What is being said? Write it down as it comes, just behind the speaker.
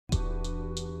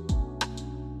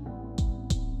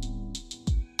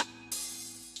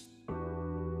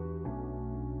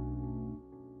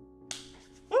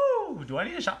Ooh, do I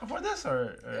need a shot before this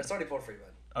or? It's already poured for you,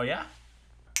 bud. Oh yeah.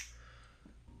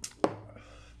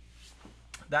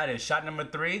 That is shot number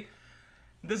 3.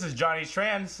 This is Johnny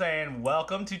Trans saying,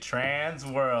 "Welcome to Trans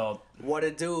World." What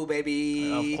it do,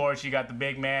 baby? Of course, you got the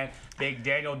big man, Big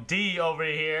Daniel D over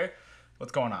here.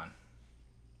 What's going on?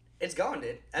 It's gone,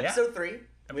 dude. Episode 3.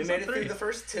 We made it 3. through the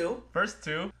first 2. First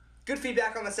 2. Good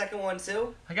feedback on the second one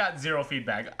too. I got 0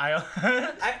 feedback.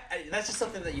 That's just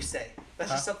something that you say.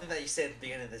 That's just something that you say at the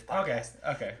beginning of this podcast.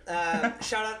 Okay.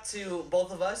 Shout out to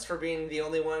both of us for being the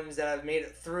only ones that have made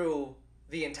it through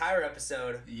the entire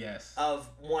episode. Yes. Of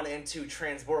 1 and 2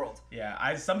 Trans World.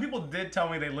 Yeah. Some people did tell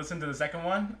me they listened to the second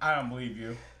one. I don't believe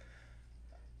you.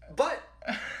 But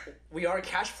we are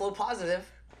cash flow positive.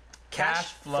 Cash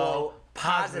flow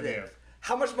positive.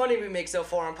 How much money did we make so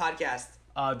far on podcast?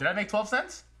 Did I make 12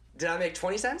 cents? Did I make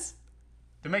 20 cents?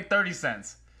 Did I make 30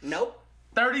 cents? Nope.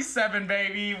 37,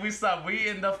 baby. We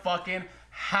in the fucking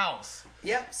house.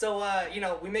 Yep. So,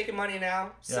 we making money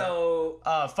now. Yeah. So.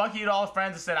 Fuck you to all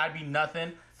friends that said I'd be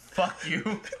nothing. Fuck you.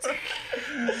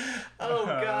 Oh,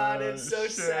 God. It's so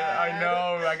shit. sad. I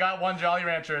know. I got 1 Jolly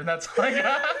Rancher, and that's all I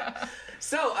got.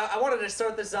 So, I wanted to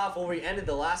start this off where we ended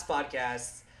the last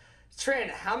podcast. Tran,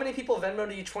 how many people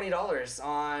Venmoed you $20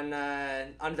 on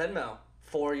Venmo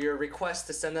for your request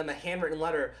to send them a handwritten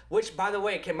letter? Which, by the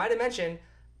way, might have mentioned,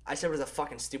 I said it was a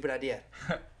fucking stupid idea.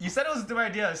 You said it was a stupid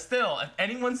idea. Still, if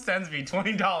anyone sends me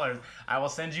 $20, I will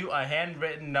send you a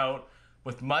handwritten note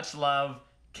with much love,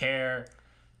 care,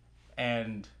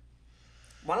 and...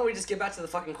 Why don't we just get back to the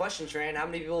fucking question, Tran? How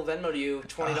many people Venmoed you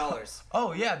 $20?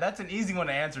 Oh, yeah, that's an easy one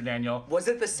to answer, Daniel. Was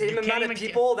it the same amount of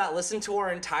people that listened to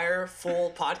our entire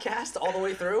full podcast all the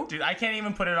way through? Dude, I can't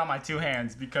even put it on my 2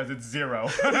 hands because it's 0.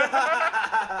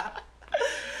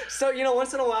 So,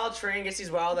 once in a while, Tran gets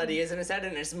these wild ideas in his head,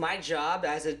 and it's my job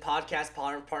as a podcast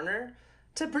partner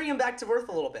to bring him back to earth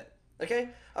a little bit. Okay?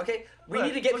 We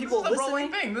need to get people this is a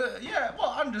listening. rolling thing. Yeah,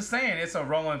 well, I'm just saying it's a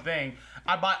rolling thing.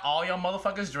 I buy all y'all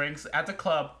motherfuckers drinks at the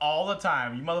club all the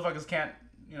time. You motherfuckers can't,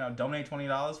 donate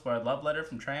 $20 for a love letter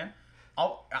from Tran.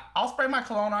 I'll spray my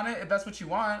cologne on it if that's what you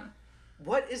want.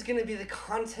 What is going to be the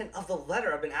content of the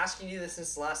letter? I've been asking you this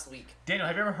since last week. Daniel,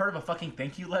 have you ever heard of a fucking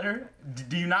thank you letter?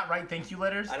 Do you not write thank you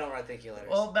letters? I don't write thank you letters.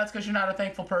 Well, that's because you're not a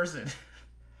thankful person.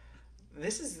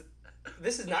 This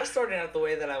is not starting out the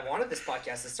way that I wanted this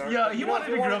podcast to start. Yeah, you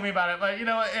wanted to grill me about it, but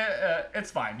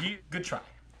it's fine. Good try.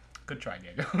 Good try,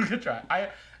 Daniel. Good try.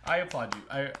 I applaud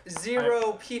you.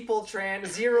 0 people, Tran.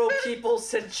 0 people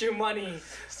sent you money.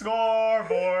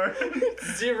 Scoreboard.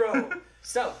 0.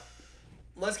 So,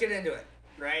 let's get into it,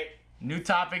 right? New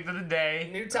topic of the day.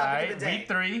 Of the day. Week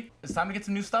 3. It's time to get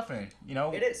some new stuff in.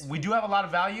 It is. We do have a lot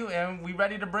of value, and we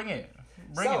ready to bring it.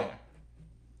 Bring it in.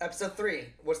 Episode 3.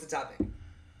 What's the topic?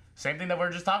 Same thing that we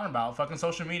are just talking about. Fucking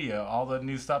social media. All the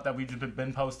new stuff that we've just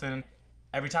been posting.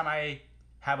 Every time I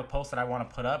have a post that I want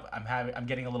to put up, I'm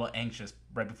getting a little anxious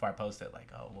right before I post it.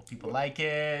 Like, oh, will people like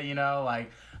it?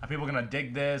 Like, are people gonna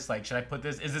dig this? Like, should I put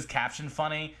this? Is this caption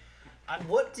funny?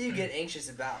 What do you get anxious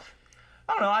about?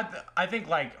 I don't know. I think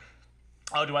like,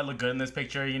 oh, do I look good in this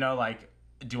picture? Like,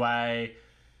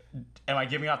 am I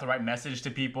giving out the right message to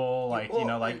people? Like, you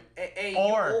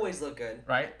always look good.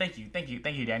 Right? Thank you,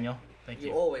 Daniel. Thank you.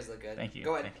 You always look good. Thank you.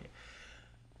 Go ahead. Thank you.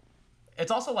 It's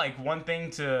also like one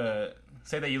thing to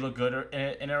say that you look good in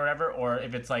it or whatever, or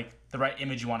if it's like the right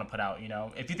image you want to put out.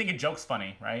 If you think a joke's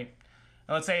funny, right?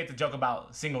 And let's say it's a joke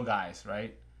about single guys,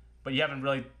 right? But you haven't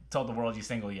really told the world you're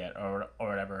single yet, or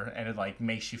whatever, and it like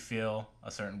makes you feel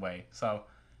a certain way. So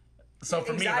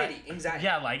for me, anxiety.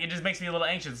 Yeah, like it just makes me a little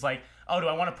anxious. It's like, oh, do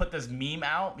I want to put this meme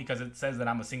out because it says that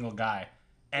I'm a single guy?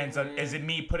 And so is it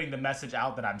me putting the message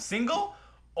out that I'm single?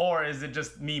 Or is it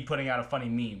just me putting out a funny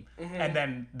meme? Mm-hmm. And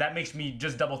then that makes me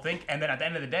just double think. And then at the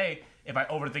end of the day, if I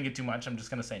overthink it too much, I'm just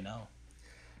going to say no.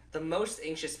 The most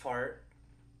anxious part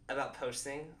about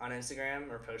posting on Instagram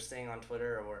or posting on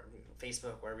Twitter or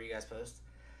Facebook, wherever you guys post,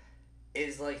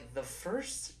 is like the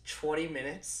first 20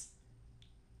 minutes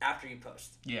after you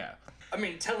post. Yeah.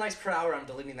 10 likes per hour, I'm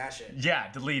deleting that shit.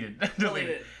 Yeah, deleted.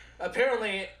 Deleted.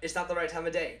 Apparently, it's not the right time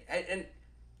of day. And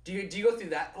do you go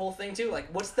through that whole thing too?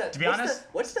 Like, what's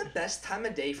the best time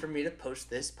of day for me to post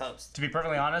this post? To be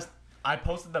perfectly honest, I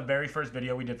posted the very first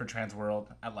video we did for Trans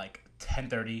World at like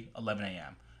 10:30, 11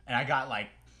 a.m. And I got like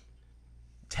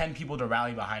 10 people to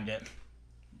rally behind it,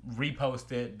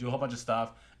 repost it, do a whole bunch of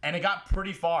stuff. And it got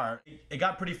pretty far. It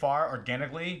got pretty far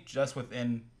organically just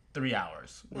within 3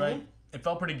 hours, right? Mm-hmm. It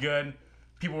felt pretty good.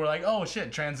 People were like, oh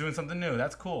shit, Tran's doing something new.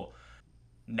 That's cool.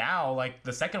 Now, like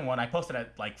the second one, I posted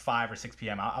at like 5 or 6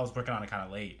 p.m. I was working on it kind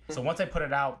of late. So once I put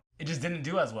it out, it just didn't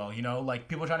do as well, Like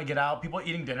people trying to get out, people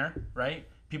eating dinner, right?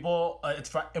 people,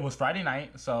 it was Friday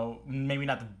night, so maybe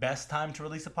not the best time to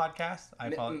release a podcast. I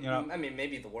mean,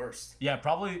 maybe the worst. Yeah,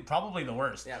 probably the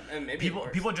worst. Yeah, and maybe people the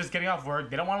worst. people just getting off work.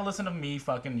 They don't want to listen to me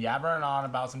fucking yabbering on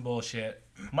about some bullshit.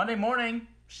 Monday morning,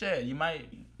 shit, you might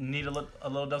need a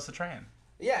little dose of Tran.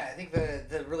 Yeah, I think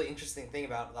the really interesting thing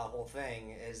about the whole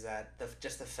thing is that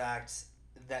just the fact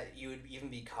that you would even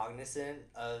be cognizant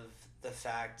of the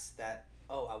fact that,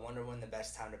 oh, I wonder when the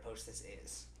best time to post this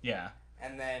is. Yeah.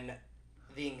 And then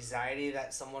the anxiety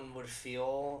that someone would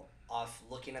feel off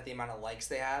looking at the amount of likes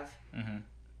they have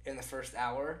in the first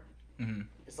hour.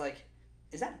 It's like,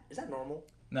 is that normal?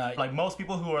 No, like most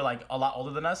people who are like a lot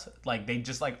older than us, like they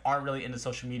just like aren't really into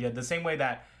social media the same way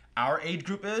that our age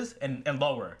group is and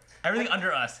lower. Everything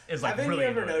under us is like really.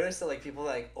 Haven't you ever noticed that like people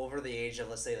like over the age of,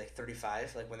 let's say, like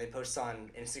 35, like when they post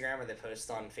on Instagram or they post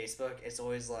on Facebook, it's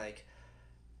always like,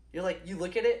 you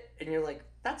look at it and you're like,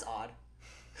 that's odd.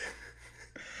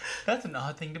 That's an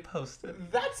odd thing to post.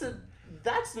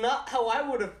 That's not how I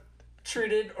would have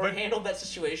treated or handled that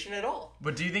situation at all.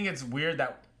 But do you think it's weird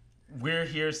that we're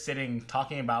here sitting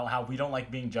talking about how we don't like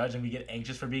being judged and we get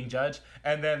anxious for being judged,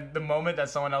 and then the moment that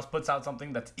someone else puts out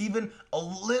something that's even a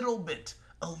little bit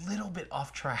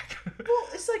off track? Well,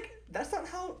 it's like that's not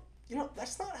how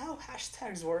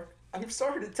hashtags work. I'm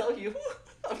sorry to tell you.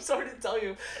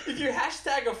 If you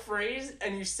hashtag a phrase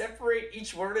and you separate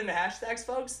each word into hashtags,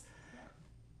 folks,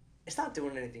 it's not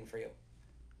doing anything for you.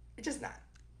 It's just not.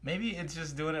 Maybe it's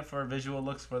just doing it for visual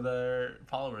looks for their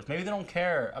followers. Maybe they don't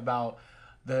care about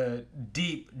the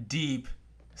deep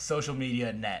social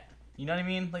media net. You know what I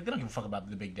mean? Like, they don't give a fuck about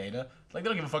the big data. Like, they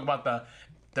don't give a fuck about the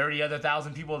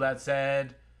 30,000 people that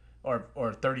said,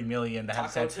 or 30 million that have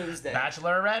said, Tuesday.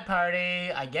 Bachelorette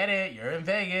party. I get it. You're in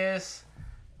Vegas.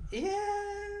 Yeah.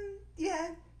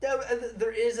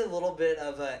 There is a little bit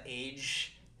of a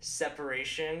age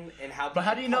separation in how. But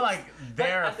how do you know, like,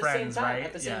 they're friends, right?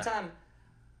 At the same time,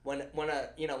 when an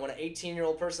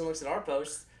 18-year-old person looks at our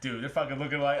post, dude, they're fucking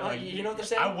looking like you know what they're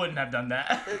saying? I wouldn't have done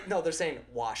that. No, they're saying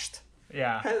washed.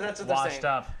 Yeah, that's what they're saying. Washed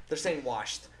up. They're saying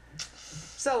washed.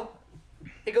 So,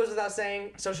 it goes without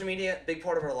saying, social media, big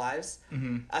part of our lives.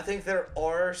 I think there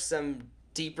are some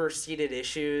deeper-seated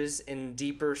issues and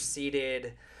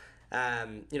deeper-seated,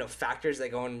 factors that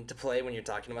go into play when you're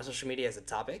talking about social media as a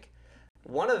topic.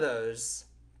 One of those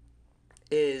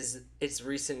is its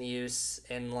recent use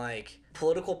in, like,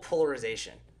 political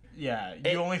polarization. Yeah,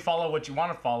 you only follow what you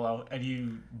want to follow, and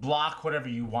you block whatever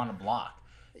you want to block.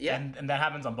 Yeah. And that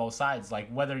happens on both sides, like,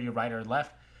 whether you're right or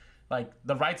left. Like,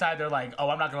 the right side, they're like, oh,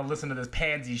 I'm not going to listen to this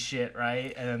pansy shit,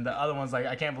 right? And the other one's like,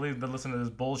 I can't believe they're listening to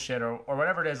this bullshit, or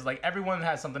whatever it is. Like, everyone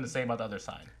has something to say about the other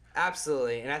side.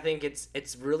 Absolutely. And I think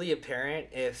it's really apparent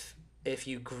if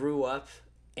you grew up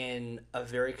in a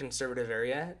very conservative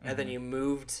area and then you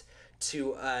moved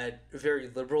to a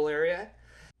very liberal area.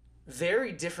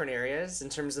 Very different areas in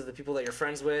terms of the people that you're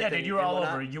friends with. Yeah, dude, you were all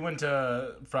over. You went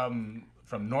from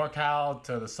NorCal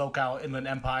to the SoCal Inland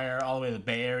Empire, all the way to the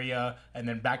Bay Area, and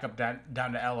then back up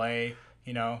down to LA,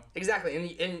 you know?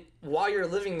 Exactly. And while you're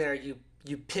living there, you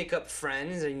pick up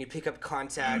friends and you pick up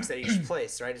contacts at each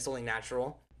place, right? It's only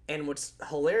natural. And what's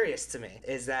hilarious to me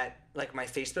is that, like, my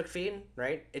Facebook feed,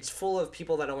 right? It's full of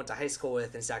people that I went to high school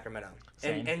with in Sacramento.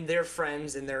 And their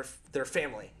friends and their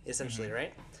family, essentially,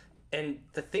 right? And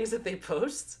the things that they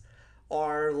post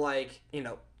are like,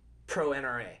 pro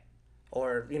NRA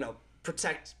or,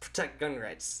 protect gun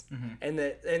rights.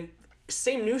 And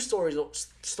same news story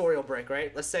will break,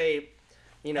 right? Let's say,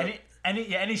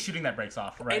 any shooting that breaks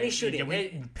off, right? Any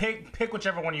shooting. Pick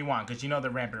whichever one you want, because they're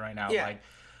rampant right now. Yeah.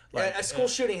 Like a school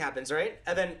shooting happens, right?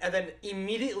 And then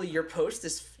immediately your post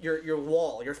is your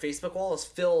Facebook wall is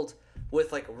filled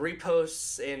with like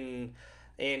reposts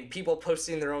and people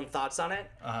posting their own thoughts on it.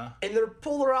 And they're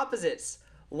polar opposites.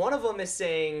 One of them is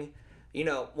saying, this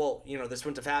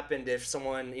wouldn't have happened if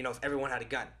someone, if everyone had a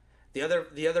gun. The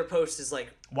other post is like,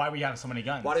 why we have so many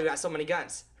guns? Why do we have so many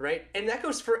guns, right? And that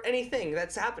goes for anything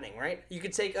that's happening, right? You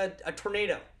could take a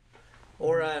tornado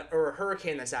or a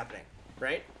hurricane that's happening,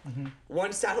 right?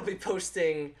 One side will be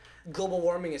posting global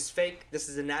warming is fake. This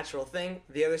is a natural thing.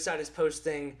 The other side is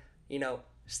posting,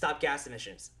 stop gas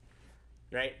emissions,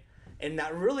 right? And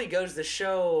that really goes to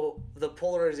show the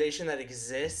polarization that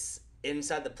exists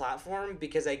inside the platform,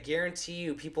 because I guarantee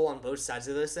you people on both sides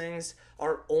of those things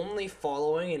are only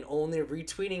following and only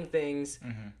retweeting things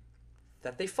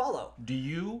that they follow. Do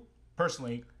you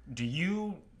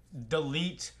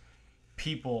delete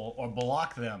people or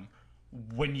block them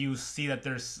when you see that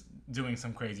they're doing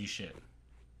some crazy shit?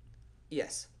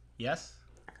 Yes. Yes?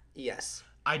 Yes.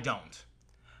 I don't.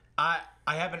 I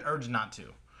have an urge not to,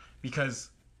 because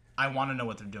I want to know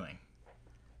what they're doing.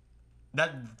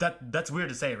 that's weird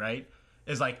to say, right?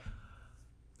 Is like,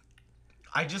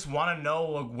 I just want to know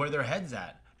like, where their head's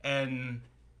at. And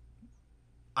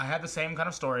I have the same kind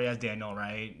of story as Daniel,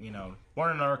 right? You know,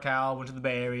 born in NorCal, went to the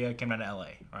Bay Area, came down to LA,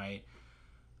 right?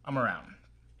 I'm around.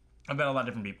 I've met a lot of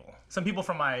different people. Some people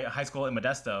from my high school in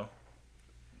Modesto,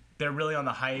 they're really on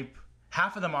the hype.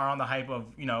 Half of them are on the hype of,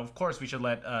 you know, of course we should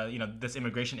let, you know, this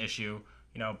immigration issue,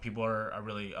 you know, people are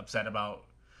really upset about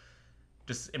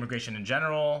just immigration in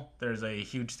general. There's a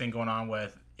huge thing going on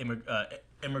with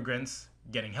immigrants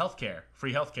getting healthcare,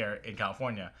 free healthcare in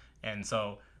California. And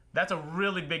so that's a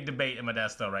really big debate in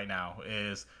Modesto right now,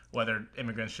 is whether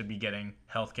immigrants should be getting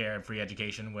healthcare and free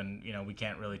education when, you know, we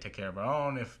can't really take care of our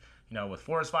own. If, you know, with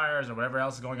forest fires or whatever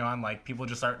else is going on, like, people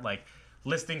just start, like,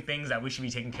 listing things that we should be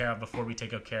taking care of before we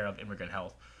take care of immigrant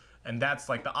health. And that's,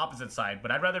 like, the opposite side.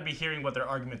 But I'd rather be hearing what their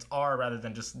arguments are rather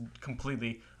than just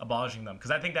completely abolishing them.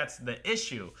 Because I think that's the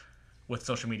issue with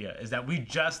social media, is that we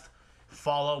just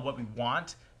follow what we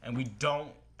want, and we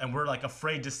don't, and we're like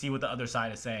afraid to see what the other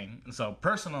side is saying. And so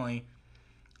personally,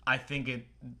 I think it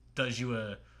does you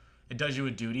a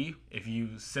duty if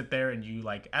you sit there and you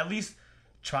like at least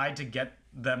try to get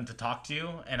them to talk to you.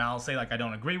 And I'll say like I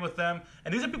don't agree with them.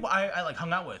 And these are people I like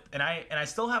hung out with, and I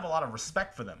still have a lot of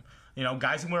respect for them. You know,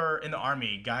 guys who were in the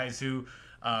Army, guys who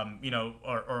you know,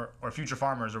 or future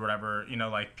farmers or whatever, you know,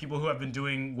 like people who have been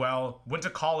doing well, went to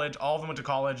college, all of them went to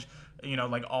college, you know,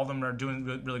 like all of them are doing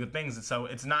really good things. And so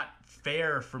it's not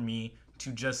fair for me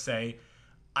to just say,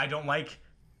 I don't like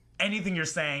anything you're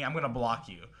saying, I'm going to block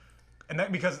you. And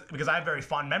that because I have very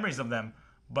fond memories of them,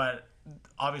 but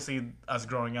obviously us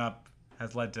growing up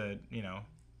has led to, you know,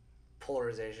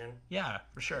 polarization. Yeah,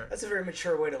 for sure. That's a very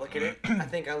mature way to look at it. I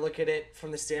think I look at it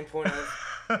from the standpoint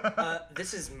of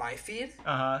this is my feed,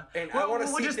 and I want to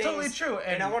see things. Totally true.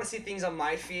 And I want to see things on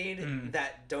my feed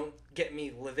that don't get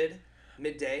me livid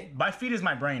midday. My feed is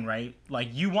my brain, right? Like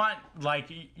you want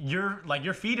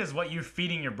your feed is what you're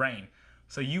feeding your brain.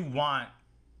 So you want,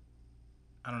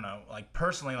 I don't know, like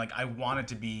personally, like I want it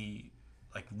to be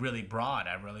like really broad.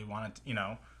 I really want it to, you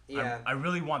know. Yeah. I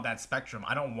really want that spectrum.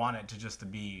 I don't want it to just to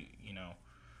be, you know,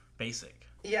 basic.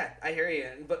 Yeah, I hear you.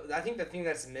 But I think the thing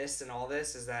that's missed in all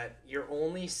this is that you're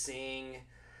only seeing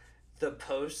the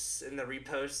posts and the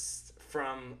reposts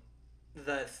from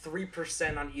the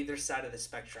 3% on either side of the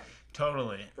spectrum.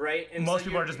 Totally. Right? And most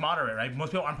people are just moderate, right?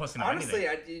 Most people aren't posting honestly,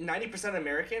 anything. 90% of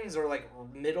Americans are like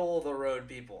middle of the road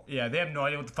people. Yeah, they have no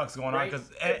idea what the fuck's going on.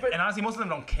 And honestly, most of them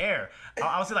don't care.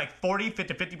 I would say like 40,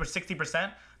 50,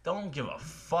 60% don't give a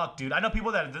fuck, dude. I know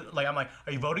people that, like, I'm like,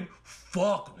 are you voting?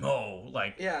 Fuck no.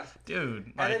 Like, yeah,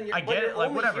 dude, like, I get it.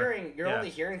 Like, whatever. You're only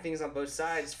hearing things on both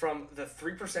sides from the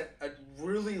 3%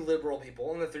 really liberal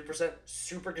people and the 3%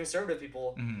 super conservative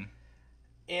people. Mm-hmm.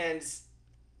 And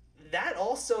that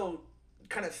also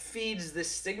kind of feeds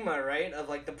this stigma, right, of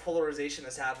like the polarization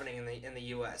that's happening in the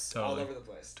U.S. all over the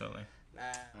place. Totally.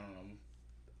 I don't know.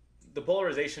 The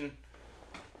polarization,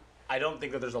 I don't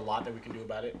think that there's a lot that we can do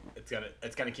about it.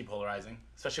 It's gonna keep polarizing,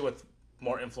 especially with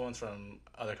more influence from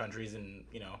other countries, and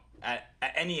you know, at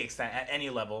any extent, at any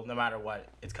level, no matter what,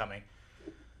 it's coming.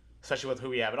 Especially with who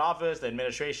we have in office, the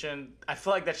administration. I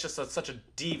feel like that's just such a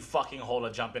deep fucking hole to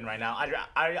jump in right now.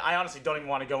 I honestly don't even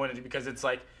want to go into it because it's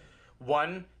like,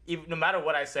 one, even, no matter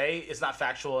what I say, it's not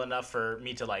factual enough for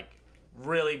me to like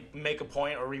really make a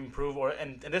point or even prove,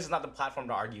 and this is not the platform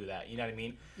to argue that, you know what I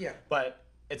mean? Yeah. But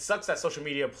it sucks that social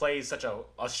media plays such a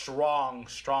strong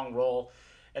role,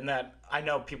 and that I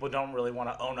know people don't really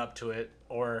want to own up to it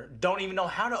or don't even know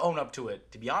how to own up to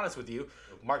it, to be honest with you.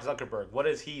 Mark Zuckerberg, what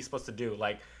is he supposed to do?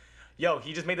 Like, yo,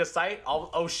 he just made the site.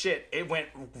 Oh shit, it went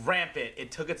rampant.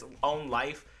 It took its own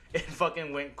life. It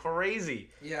fucking went crazy.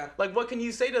 Yeah. Like, what can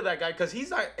you say to that guy? Because he's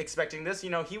not expecting this. You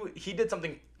know, he did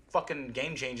something fucking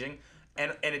game changing,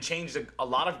 and it changed a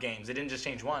lot of games. It didn't just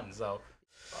change one. So,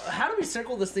 how do we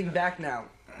circle this thing back now?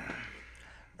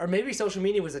 Or maybe social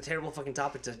media was a terrible fucking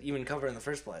topic to even cover in the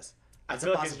first place. That's I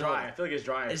feel like it's dry. I feel like it's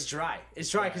dry. It's dry. It's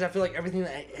dry because I feel like everything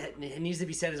that needs to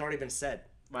be said has already been said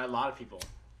by a lot of people.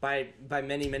 By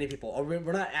many people. Or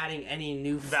we're not adding any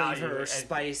new flavor or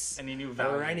spice, any new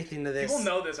value or anything to this. People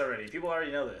know this already. People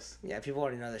already know this. Yeah, people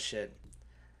already know this shit.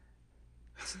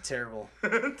 It's terrible.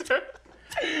 God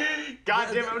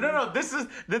damn it! No. This is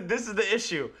the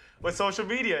issue with social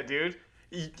media, dude.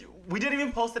 We didn't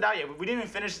even post it out yet. We didn't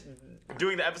even finish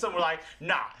doing the episode. We're like,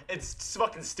 nah, it's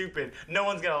fucking stupid. No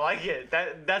one's gonna like it.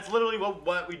 That's literally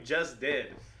what we just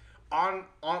did, on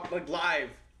like live.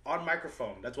 On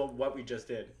microphone. That's what we just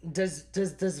did. Does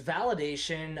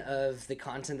validation of the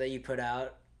content that you put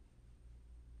out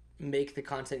make the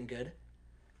content good?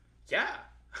 Yeah.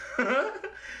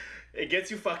 It gets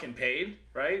you fucking paid,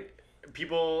 right?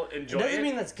 people enjoy It doesn't it.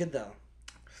 mean that's good though.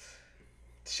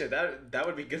 Shit, that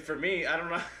would be good for me. I don't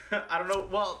know. I don't know.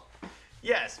 Well,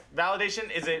 yes, validation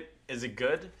is it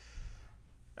good?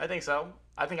 I think so.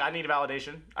 I think I need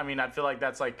validation. I mean, I feel like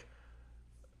that's like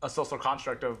a social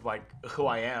construct of like who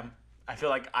I am. I feel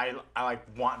like I like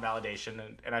want validation,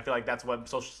 and I feel like that's what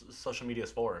social media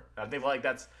is for. I think like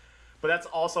but that's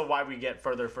also why we get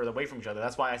further away from each other.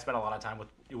 That's why I spend a lot of time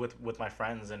with my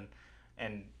friends and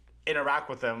interact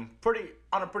with them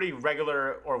on a pretty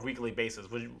regular or weekly basis.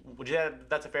 Would you say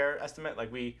that's a fair estimate?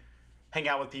 Like we hang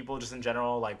out with people just in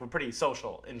general. Like we're pretty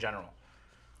social in general.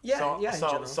 Yeah, in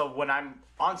general. So when I'm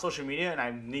on social media and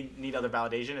I need other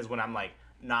validation is when I'm like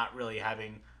not really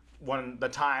having the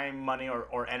time, money,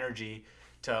 or energy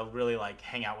to really like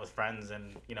hang out with friends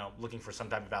and looking for some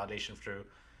type of validation through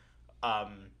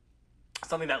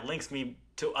something that links me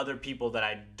to other people that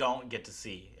I don't get to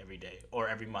see every day or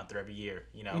every month or every year.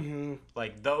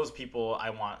 Like those people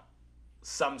I want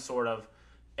some sort of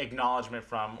acknowledgement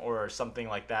from or something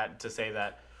like that to say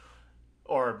that.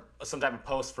 Or some type of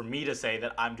post for me to say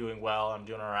that I'm doing well, I'm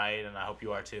doing all right, and I hope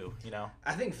you are too,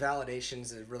 I think validation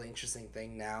is a really interesting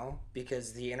thing now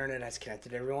because the internet has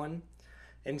connected everyone.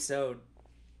 And so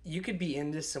you could be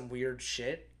into some weird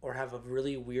shit or have a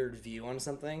really weird view on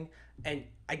something. And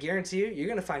I guarantee you're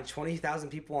going to find 20,000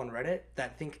 people on Reddit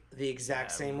that think the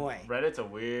exact same way. Reddit's a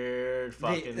weird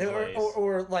fucking place.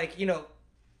 Or like,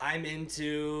 I'm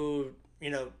into,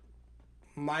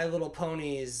 My Little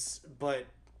Ponies, but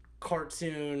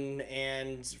cartoon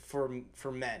and for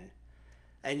men,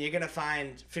 and you're gonna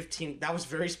find 15. That was a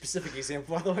very specific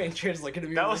example, by the way, and Trey's looking to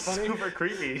be that really was funny. Super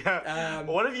creepy.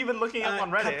 What have you been looking up on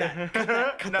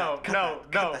Reddit? No.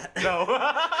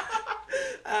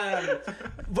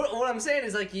 But what I'm saying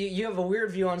is like you have a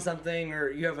weird view on something, or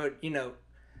you have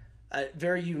a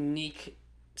very unique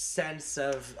sense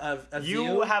of you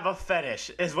view. Have a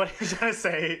fetish is what he's trying to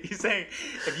say. He's saying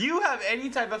if you have any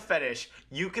type of fetish,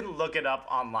 you can look it up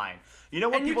online. You know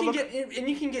what people look and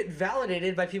you can get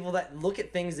validated by people that look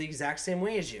at things the exact same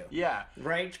way as you. Yeah.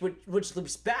 Right? Which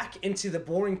loops back into the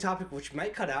boring topic which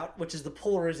might cut out, which is the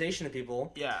polarization of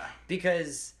people. Yeah.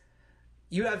 Because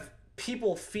you have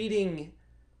people feeding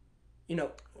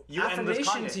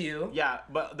affirmation to you. Yeah,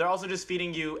 but they're also just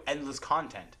feeding you endless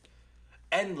content.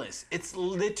 Endless. It's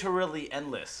literally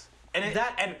endless. And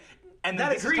that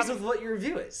agrees with what your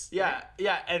review is. Yeah,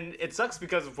 yeah, and it sucks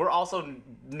because we're also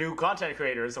new content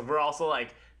creators, so we're also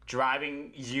like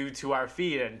driving you to our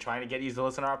feed and trying to get you to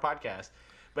listen to our podcast.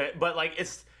 But like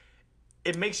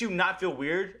it makes you not feel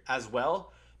weird as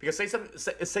well because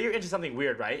say you're into something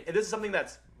weird, right? And this is something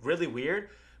that's really weird,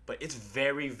 but it's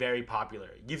very, very popular.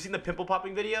 You've seen the pimple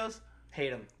popping videos?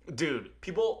 Hate them. Dude,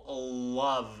 people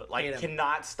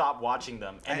cannot stop watching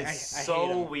them. And it's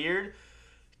so weird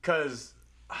because,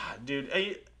 dude,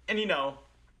 and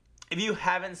if you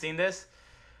haven't seen this,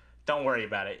 don't worry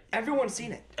about it. Everyone's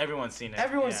seen it. Everyone's seen it.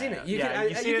 Everyone's seen it. You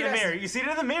see it in the mirror. You see it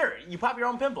in the mirror. You pop your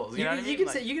own pimples. You know what I mean?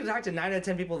 You can talk to 9 out of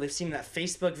 10 people. They've seen that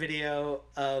Facebook video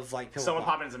of like someone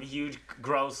popping some huge,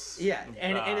 gross. Yeah,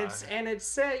 and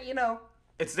it's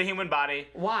It's the human body.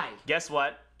 Why? Guess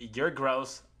what? You're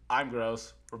gross. I'm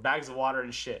gross. We're bags of water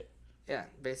and shit. Yeah,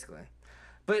 basically.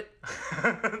 But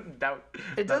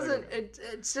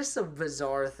it's just a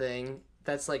bizarre thing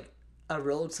that's like a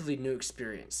relatively new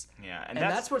experience. Yeah, and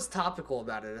that's what's topical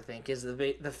about it, I think, is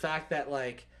the fact that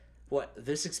like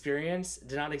this experience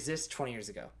did not exist 20 years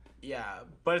ago. Yeah,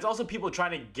 but it's also people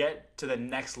trying to get to the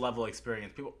next level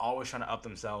experience. People are always trying to up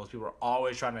themselves. People are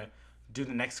always trying to do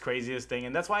the next craziest thing,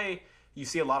 and that's why you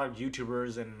see a lot of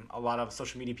YouTubers and a lot of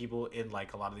social media people in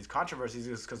like a lot of these controversies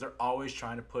is because they're always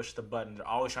trying to push the button. They're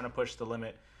always trying to push the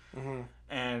limit. Mm-hmm.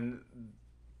 And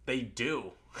they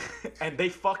do. And they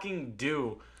fucking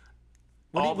do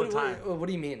all the time. What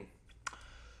do you mean?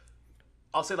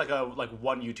 I'll say like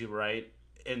one YouTuber, right?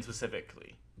 In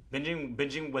specifically.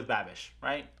 Binging with Babish,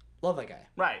 right? Love that guy.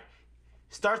 Right.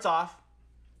 Starts off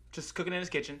just cooking in his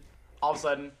kitchen. All of a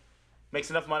sudden, makes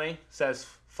enough money, says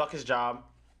fuck his job.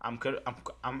 I'm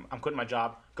quitting my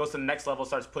job. Goes to the next level,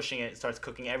 starts pushing it, starts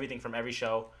cooking everything from every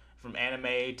show, from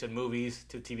anime to movies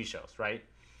to TV shows, right?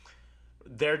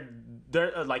 They're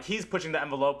like he's pushing the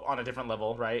envelope on a different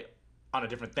level, right? On a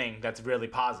different thing that's really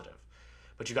positive.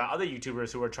 But you got other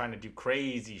YouTubers who are trying to do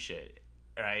crazy shit,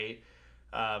 right?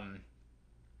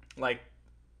 Like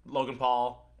Logan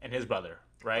Paul and his brother,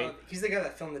 right? He's the guy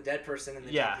that filmed the dead person in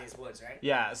the Japanese woods, right?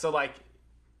 Yeah, so like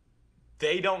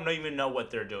they don't even know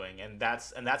what they're doing, and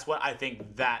that's what I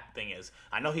think that thing is.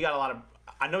 I know he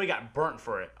got burnt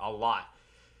for it a lot,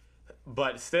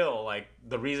 but still, like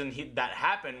the reason that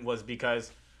happened was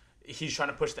because he's trying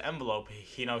to push the envelope.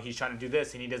 He's trying to do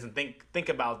this, and he doesn't think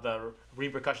about the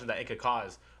repercussions that it could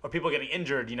cause, or people getting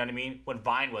injured. You know what I mean? When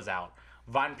Vine was out,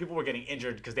 people were getting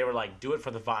injured because they were like, "Do it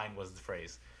for the Vine" was the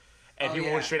phrase, and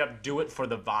people would straight up do it for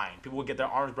the Vine. People would get their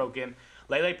arms broken.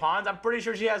 Lele Pons, I'm pretty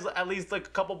sure she has at least like a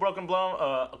couple broken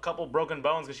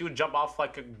bones because she would jump off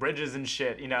like bridges and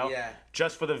shit,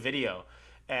 just for the video,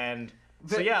 and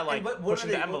pushing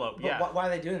the envelope. Why are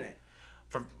they doing it?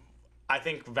 I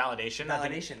think validation.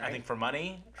 I think for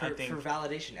money. For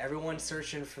validation. Everyone's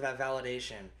searching for that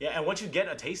validation. Yeah, and once you get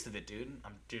a taste of it,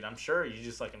 I'm sure you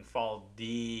just like can fall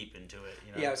deep into it.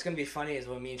 Yeah, what's gonna be funny is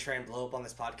when me and Tran blow up on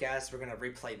this podcast, we're gonna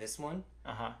replay this one.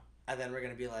 And then we're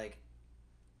gonna be like,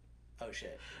 oh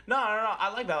shit. No.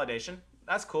 I like validation.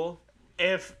 That's cool.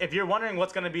 If you're wondering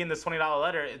what's gonna be in this $20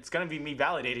 letter, it's gonna be me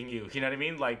validating you. You know what I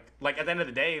mean? Like at the end of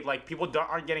the day, like people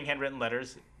aren't getting handwritten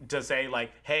letters to say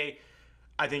like, hey,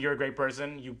 I think you're a great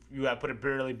person. You have put a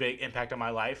really big impact on my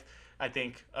life. I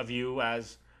think of you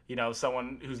as,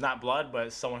 someone who's not blood,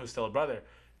 but someone who's still a brother.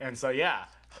 And so, yeah.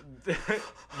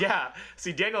 Yeah.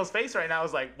 See, Daniel's face right now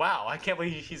is like, wow, I can't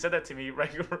believe he said that to me.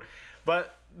 Right?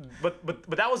 But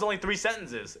that was only 3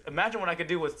 sentences. Imagine what I could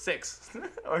do with 6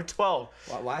 or 12.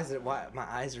 Why is it? Why my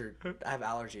eyes are? I have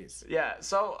allergies. Yeah.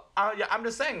 So I'm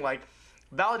just saying, like,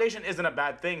 validation isn't a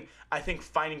bad thing. I think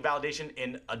finding validation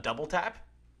in a double tap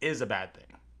is a bad thing,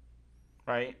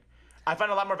 right? I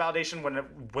find a lot more validation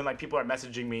when like people are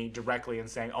messaging me directly and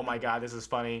saying, "Oh my god, this is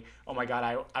funny. Oh my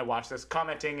god, I watched this,"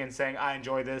 commenting and saying, "I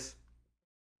enjoy this."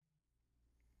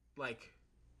 Like,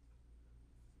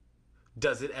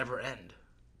 does it ever end?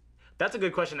 That's a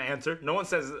good question to answer. No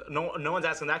one's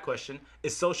asking that question.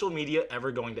 Is social media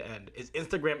ever going to end? Is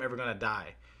Instagram ever going to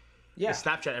die? Yeah. Is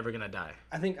Snapchat ever going to die?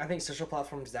 I think social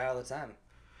platforms die all the time.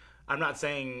 I'm not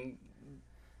saying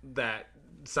that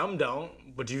some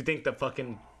don't, but do you think the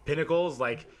fucking pinnacles,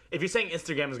 like, if you're saying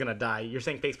Instagram is gonna die, you're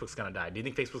saying Facebook's gonna die. Do you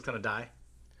think Facebook's gonna die?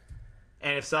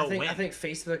 And if so, when? I think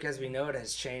Facebook, as we know it,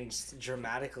 has changed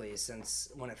dramatically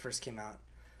since when it first came out.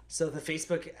 So the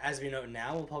Facebook, as we know it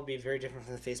now, will probably be very different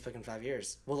from the Facebook in 5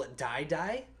 years. Will it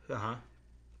die?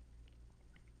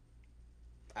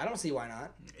 I don't see why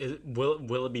not.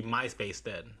 Will it be MySpace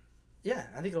dead? Yeah,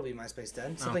 I think it'll be MySpace dead.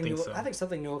 I think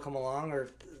something new will come along, or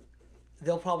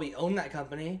they'll probably own that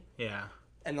company. Yeah.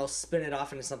 And they'll spin it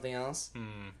off into something else.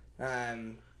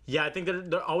 Yeah, I think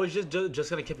they're always just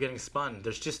gonna keep getting spun.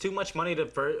 There's just too much money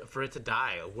for it to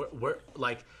die. We're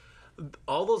like,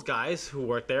 all those guys who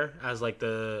work there as like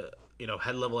the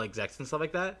head level execs and stuff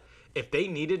like that. If they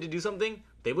needed to do something,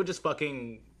 they would just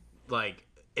fucking like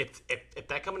if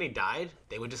that company died,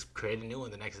 they would just create a new one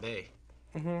the next day.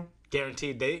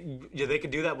 Guaranteed. They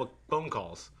could do that with phone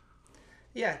calls.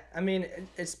 Yeah, I mean,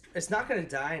 it's not gonna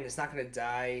die, and it's not gonna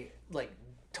die like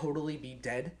totally be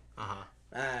dead.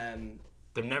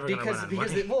 They're never gonna run out of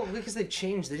money. Because they've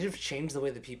changed. They've changed the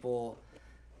way that people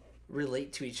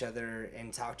relate to each other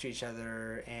and talk to each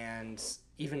other and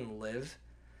even live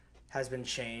has been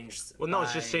changed. Well, no,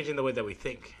 it's just changing the way that we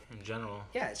think in general.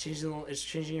 Yeah, it's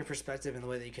changing your perspective and the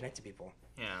way that you connect to people.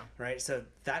 Yeah. Right. So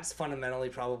that's fundamentally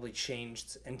probably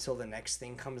changed until the next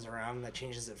thing comes around that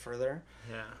changes it further.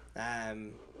 Yeah.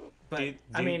 But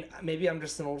I mean, maybe I'm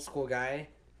just an old school guy.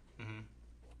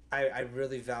 I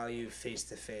really value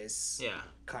face-to-face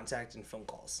contact and phone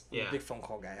calls. I'm a big phone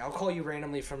call guy. I'll call you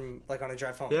randomly from like on a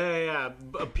drive home. Yeah.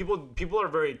 People are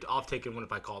very off taken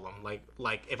if I call them.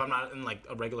 Like if I'm not in like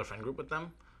a regular friend group with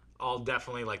them, I'll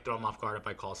definitely like throw them off guard if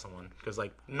I call someone, because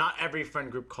like not every friend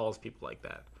group calls people like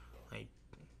that. Like.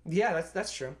 Yeah,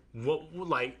 that's true. What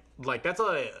like that's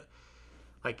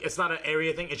it's not an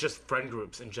area thing. It's just friend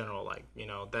groups in general. Like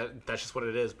that's just what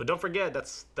it is. But don't forget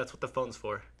that's what the phone's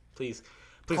for. Please.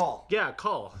 Call. Yeah,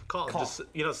 call. Just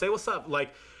say what's up.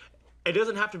 Like, it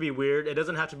doesn't have to be weird. It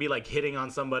doesn't have to be like hitting on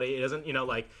somebody. It doesn't,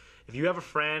 like, if you have a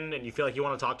friend and you feel like you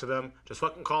want to talk to them, just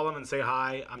fucking call them and say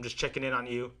hi. I'm just checking in on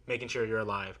you, making sure you're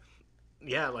alive.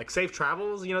 Yeah, like safe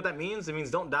travels. You know what that means? It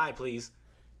means don't die, please.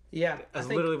 Yeah, that's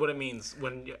literally what it means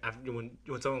when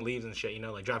someone leaves and shit.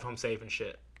 Like drive home safe and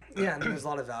shit. Yeah, and there's a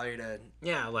lot of value to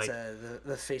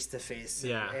the face to face.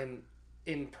 Yeah. And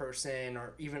in person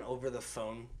or even over the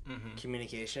phone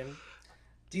communication.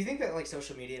 Do you think that like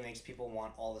social media makes people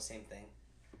want all the same thing?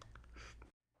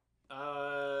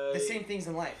 The same things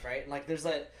in life, right? Like there's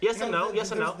like yes and no.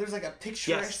 There's like a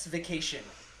picturesque vacation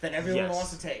that everyone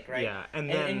wants to take, right? Yeah,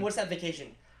 and what's that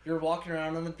vacation? You're walking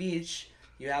around on the beach.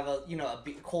 You have a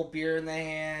cold beer in the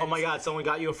hand. Oh my God! Someone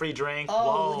got you a free drink.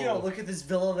 Oh, whoa. Look at this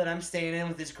villa that I'm staying in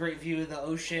with this great view of the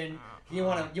ocean. You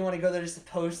want to go there just to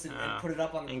post and put it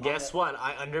up on. And guess what?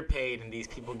 I underpaid, and these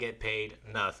people get paid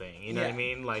nothing. You know what I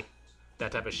mean? Like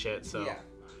that type of shit. So. Yeah.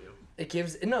 It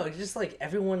gives it's just like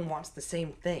everyone wants the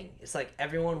same thing. It's like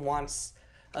everyone wants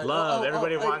love.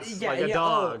 Everybody wants like a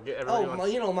dog.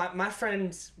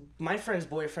 Wants... my friend's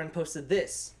boyfriend posted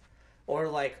this, or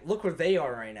like look where they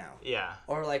are right now. Yeah.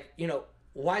 Or like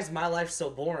why is my life so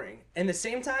boring? And the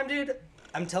same time, dude,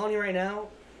 I'm telling you right now,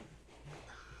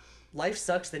 life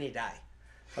sucks. Then you die.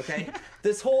 Okay.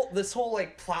 this whole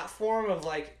like platform of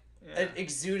like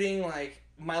exuding like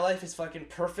my life is fucking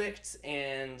perfect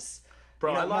and.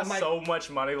 Bro, I lost so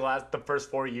much money the first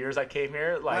 4 years I came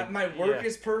here. Like my work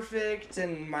is perfect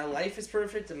and my life is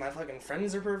perfect and my fucking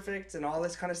friends are perfect and all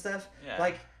this kind of stuff. Yeah.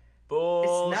 Like,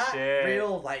 bullshit. It's not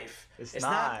real life. It's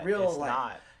not real life.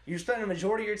 Not. You spend a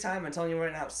majority of your time, I'm telling you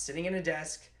right now, sitting in a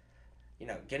desk,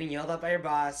 getting yelled at by your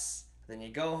boss. Then you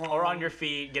go home. Or on your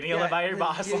feet, getting yelled at by your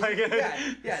boss.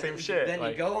 Same shit. Then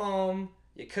you go home.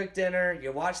 You cook dinner,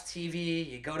 you watch TV,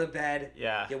 you go to bed,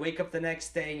 you wake up the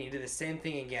next day and you do the same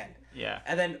thing again. Yeah.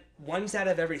 And then once out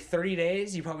of every 30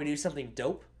 days, you probably do something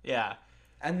dope. Yeah.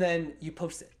 And then you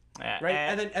post it. Yeah. Right?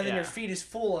 And then your feed is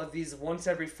full of these once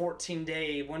every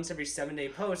 14-day, once every 7-day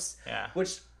posts. Yeah.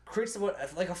 Which creates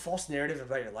like a false narrative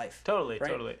about your life. Totally, right?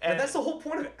 totally. But that's the whole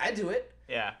point of it. I do it.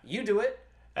 Yeah. You do it.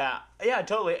 Yeah,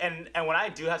 totally. And when I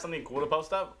do have something cool to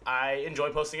post up, I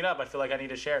enjoy posting it up. I feel like I need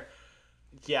to share.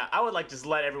 Yeah, I would like to just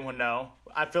let everyone know.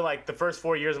 I feel like the first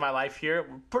 4 years of my life here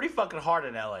were pretty fucking hard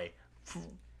in LA.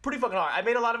 Pretty fucking hard. I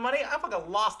made a lot of money. I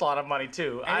fucking lost a lot of money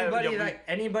too.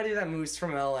 Anybody that moves to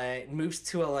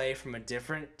LA from a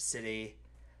different city,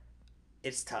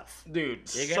 it's tough. Dude,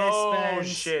 you're gonna spend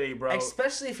shitty, bro.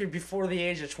 Especially if you're before the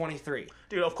age of 23.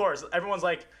 Dude, of course. Everyone's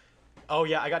like, oh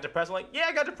yeah, I got depressed. I'm like, yeah,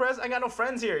 I got depressed. I got no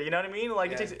friends here. You know what I mean?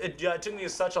 Like it took me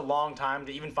such a long time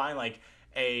to even find like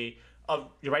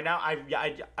right now,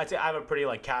 I'd say I have a pretty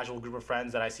like casual group of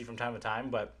friends that I see from time to time,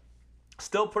 but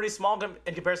still pretty small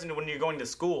in comparison to when you're going to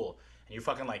school and you're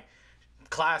fucking like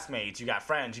classmates, you got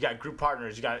friends, you got group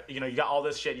partners, you got all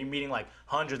this shit. You're meeting like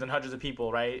hundreds and hundreds of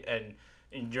people, right? And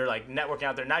you're like networking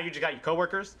out there. Now you just got your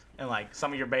coworkers and like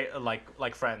some of your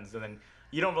like friends, and then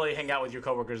you don't really hang out with your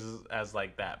coworkers as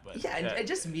like that. But and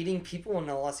just meeting people in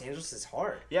Los Angeles is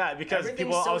hard. Yeah, because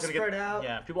people are always gonna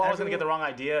get the wrong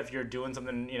idea if you're doing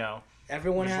something,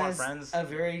 Everyone has a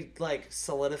very like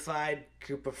solidified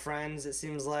group of friends. It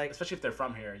seems like, especially if they're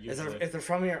from here. If they're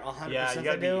from here, 100%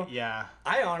 they do. Yeah.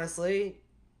 I honestly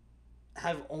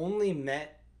have only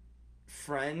met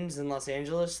friends in Los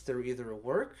Angeles through either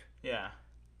work. Yeah.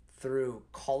 Through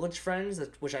college friends,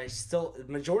 which the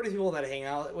majority of people that I hang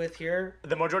out with here.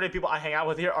 The majority of people I hang out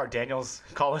with here are Daniel's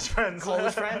college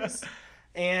friends.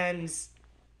 And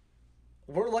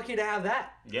we're lucky to have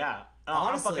that. Yeah.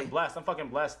 Honestly. I'm fucking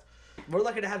blessed. We're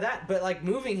lucky to have that, but like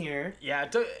moving here. Yeah,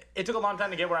 it took a long time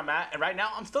to get where I'm at, and right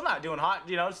now I'm still not doing hot.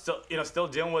 Still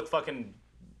dealing with fucking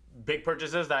big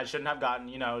purchases that I shouldn't have gotten.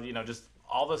 Just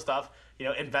all the stuff.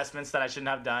 Investments that I shouldn't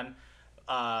have done.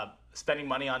 Spending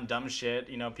money on dumb shit.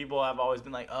 People have always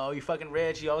been like, "Oh, you're fucking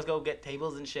rich. You always go get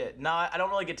tables and shit." No, I don't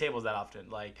really get tables that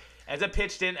often. Like, as a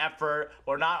pitched-in effort,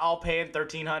 we're not all paying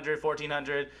 $1,300,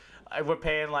 $1,400. We're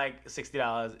paying like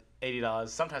 $60. $80.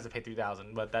 Sometimes I pay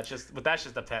 $3,000, but that just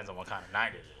depends on what kind of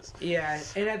night it is. Yeah,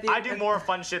 and I do more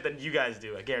fun shit than you guys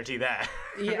do. I guarantee that.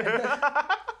 Yeah.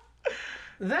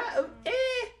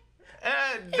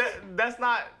 That's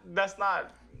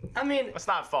not. I mean, it's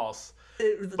not false.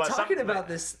 Talking about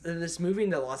this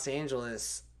moving to Los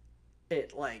Angeles,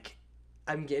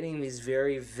 I'm getting these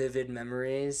very vivid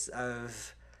memories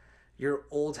of your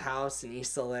old house in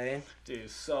East LA. Dude,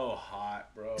 so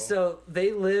hot, bro. So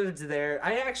they lived there.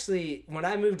 When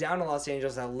I moved down to Los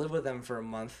Angeles, I lived with them for a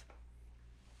month.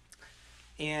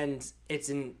 And it's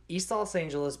in East Los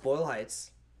Angeles, Boyle Heights.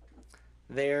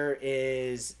 There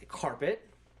is carpet.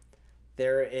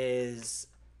 There is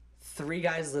 3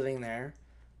 guys living there.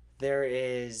 There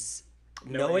is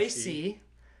no AC.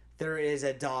 There is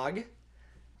a dog.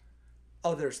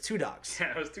 Oh, there's 2 dogs.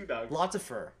 Yeah, there's 2 dogs. Lots of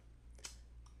fur.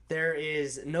 There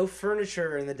is no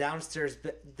furniture in the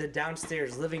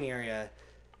downstairs living area,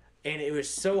 and it was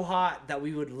so hot that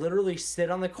we would literally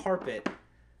sit on the carpet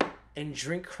and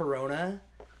drink Corona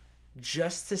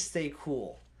just to stay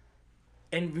cool.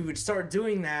 And we would start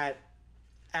doing that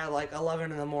at like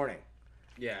 11 in the morning.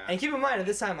 Yeah. And keep in mind, at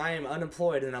this time, I am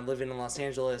unemployed and I'm living in Los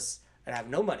Angeles and I have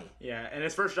no money. Yeah, and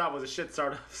his first job was a shit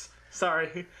startup.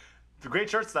 Sorry.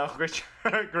 Great shirts though. Great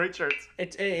shirts.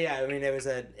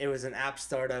 It was an app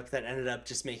startup that ended up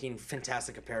just making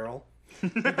fantastic apparel.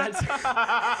 That's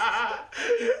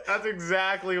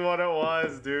exactly what it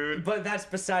was, dude. But that's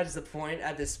besides the point.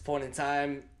 At this point in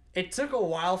time, it took a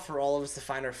while for all of us to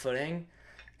find our footing,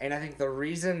 And I think the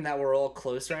reason that we're all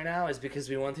close right now is because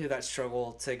we went through that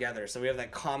struggle together. So we have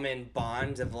that common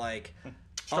bond of like,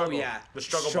 Struggle. oh yeah, The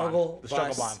struggle bond. The struggle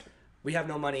bus. bond. We have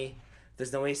no money.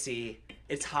 There's no AC.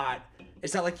 It's hot.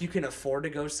 It's not like you can afford to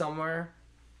go somewhere.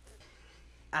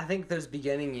 I think those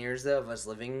beginning years though of us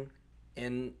living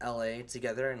in LA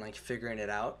together and like figuring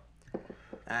it out,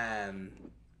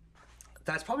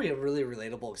 that's probably a really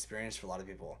relatable experience for a lot of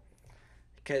people.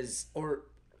 Or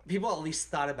people at least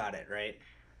thought about it, right?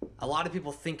 A lot of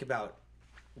people think about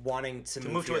wanting to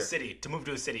move to here. a city. To move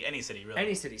to a city. Any city, really.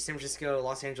 Any city. San Francisco,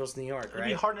 Los Angeles, New York, right? It'd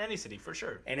be hard in any city, for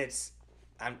sure. And it's,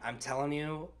 I'm telling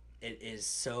you, it is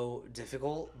so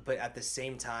difficult, but at the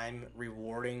same time,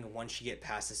 rewarding once you get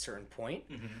past a certain point.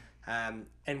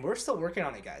 And we're still working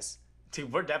on it, guys.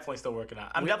 Dude, we're definitely still working on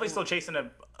it. I'm definitely still chasing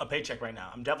a paycheck right now.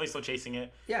 I'm definitely still chasing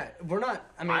it. Yeah, we're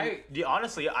not, I mean...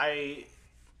 Honestly,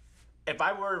 if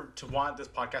I were to want this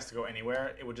podcast to go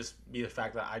anywhere, it would just be the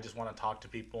fact that I just want to talk to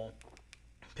people,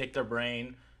 pick their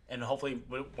brain, and hopefully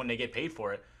when they get paid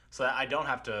for it, so that I don't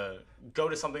have to go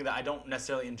to something that I don't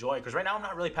necessarily enjoy. Because right now I'm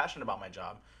not really passionate about my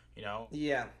job, you know?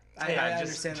 Yeah, I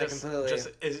understand that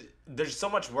completely. There's so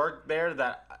much work there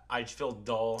that I feel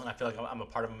dull, and I feel like I'm a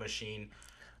part of a machine.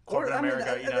 Corporate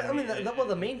America, you know what I mean? Well,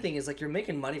 the main thing is like you're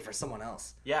making money for someone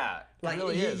else. Yeah, like it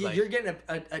really is. You're getting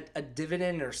a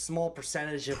dividend or small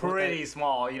percentage of pretty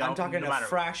small. You know, I'm talking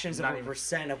fractions of a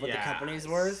percent of what the company's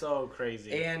worth. So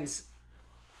crazy. And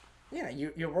yeah,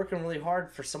 you're working really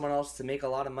hard for someone else to make a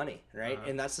lot of money, right?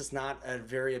 And that's just not a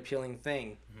very appealing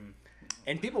thing.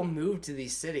 And people move to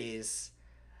these cities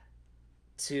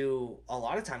to a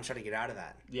lot of times try to get out of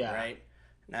that. Yeah.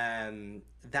 Right.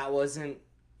 That wasn't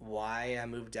why I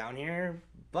moved down here,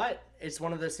 but it's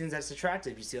one of those things that's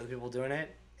attractive. You see other people doing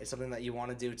it. It's something that you want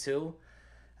to do too.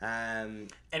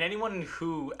 And anyone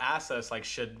who asks us, like,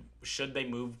 should they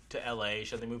move to LA?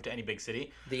 Should they move to any big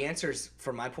city? The answer is,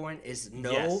 from my point, is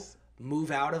no. Yes. Move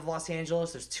out of Los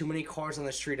Angeles. There's too many cars on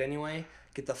the street anyway.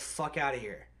 Get the fuck out of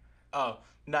here. Oh,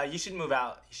 no, you should move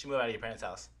out. You should move out of your parents'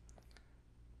 house.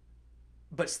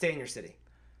 But stay in your city.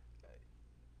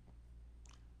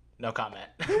 No comment.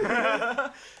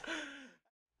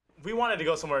 We wanted to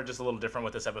go somewhere just a little different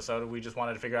with this episode. We just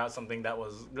wanted to figure out something that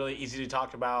was really easy to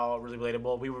talk about, really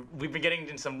relatable. We've been getting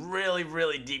into some really,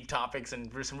 really deep topics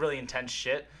and some really intense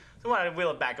shit. So we wanted to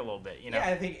wheel it back a little bit, you know? Yeah,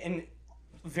 I think, and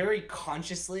very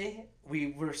consciously,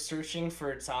 we were searching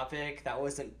for a topic that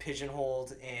wasn't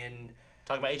pigeonholed in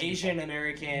Talking about Asian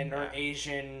American or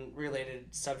Asian related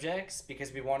subjects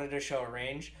because we wanted to show a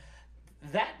range.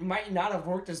 That might not have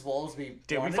worked as well as we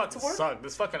wanted it to work. Suck.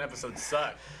 This fucking episode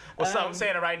sucked. What's up? I'm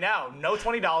saying it right now. No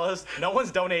 $20. No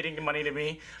one's donating money to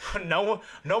me. No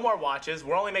more watches.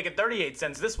 We're only making 38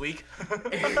 cents this week.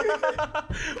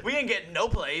 We ain't getting no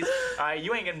plays. All right,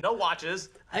 you ain't getting no watches.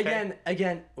 Okay?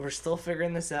 Again, we're still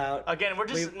figuring this out. Again,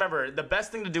 remember, the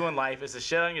best thing to do in life is to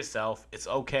shit on yourself. It's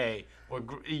okay.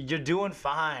 You're doing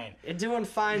fine. You're doing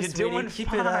fine, You're sweetie. doing Keep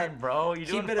fine, it up, bro. You're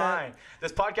doing fine. Up.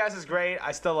 This podcast is great.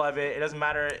 I still love it. It doesn't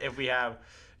matter if we have,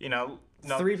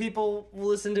 3 people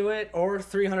listen to it or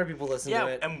 300 people listen to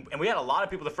it. Yeah, and we had a lot of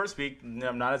people the first week.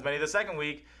 Not as many the second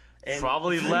week. And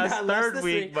probably less third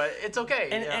week, but it's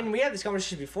okay. And we had this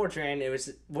conversation before,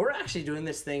 Tran. We're actually doing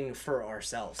this thing for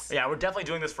ourselves. Yeah, we're definitely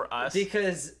doing this for us.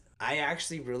 Because I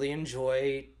actually really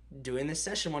enjoy doing this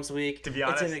session once a week. To be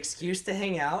honest, it's an excuse to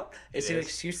hang out. It's an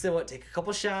excuse to take a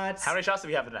couple shots. How many shots do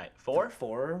we have tonight? 4?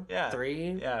 4. Yeah.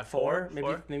 3. Yeah. 4.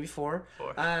 4. Maybe 4.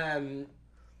 4.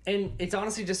 And it's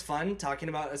honestly just fun talking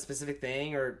about a specific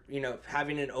thing or,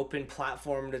 having an open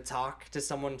platform to talk to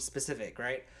someone specific,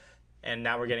 right? And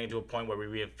now we're getting to a point where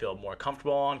we feel more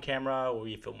comfortable on camera, where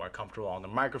we feel more comfortable on the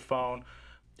microphone.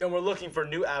 And we're looking for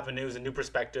new avenues and new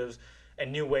perspectives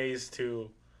and new ways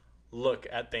to look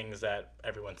at things that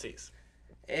everyone sees.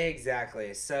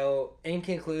 Exactly. So, in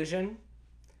conclusion,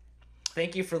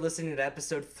 thank you for listening to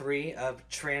episode 3 of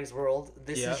Trans World.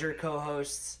 This is your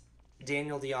co-host,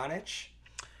 Daniel Dionich.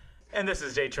 And this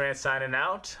is Jay Trans signing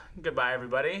out. Goodbye,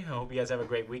 everybody. I hope you guys have a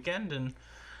great weekend, and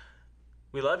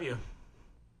we love you.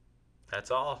 That's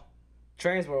all.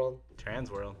 Trans World. Trans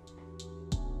World.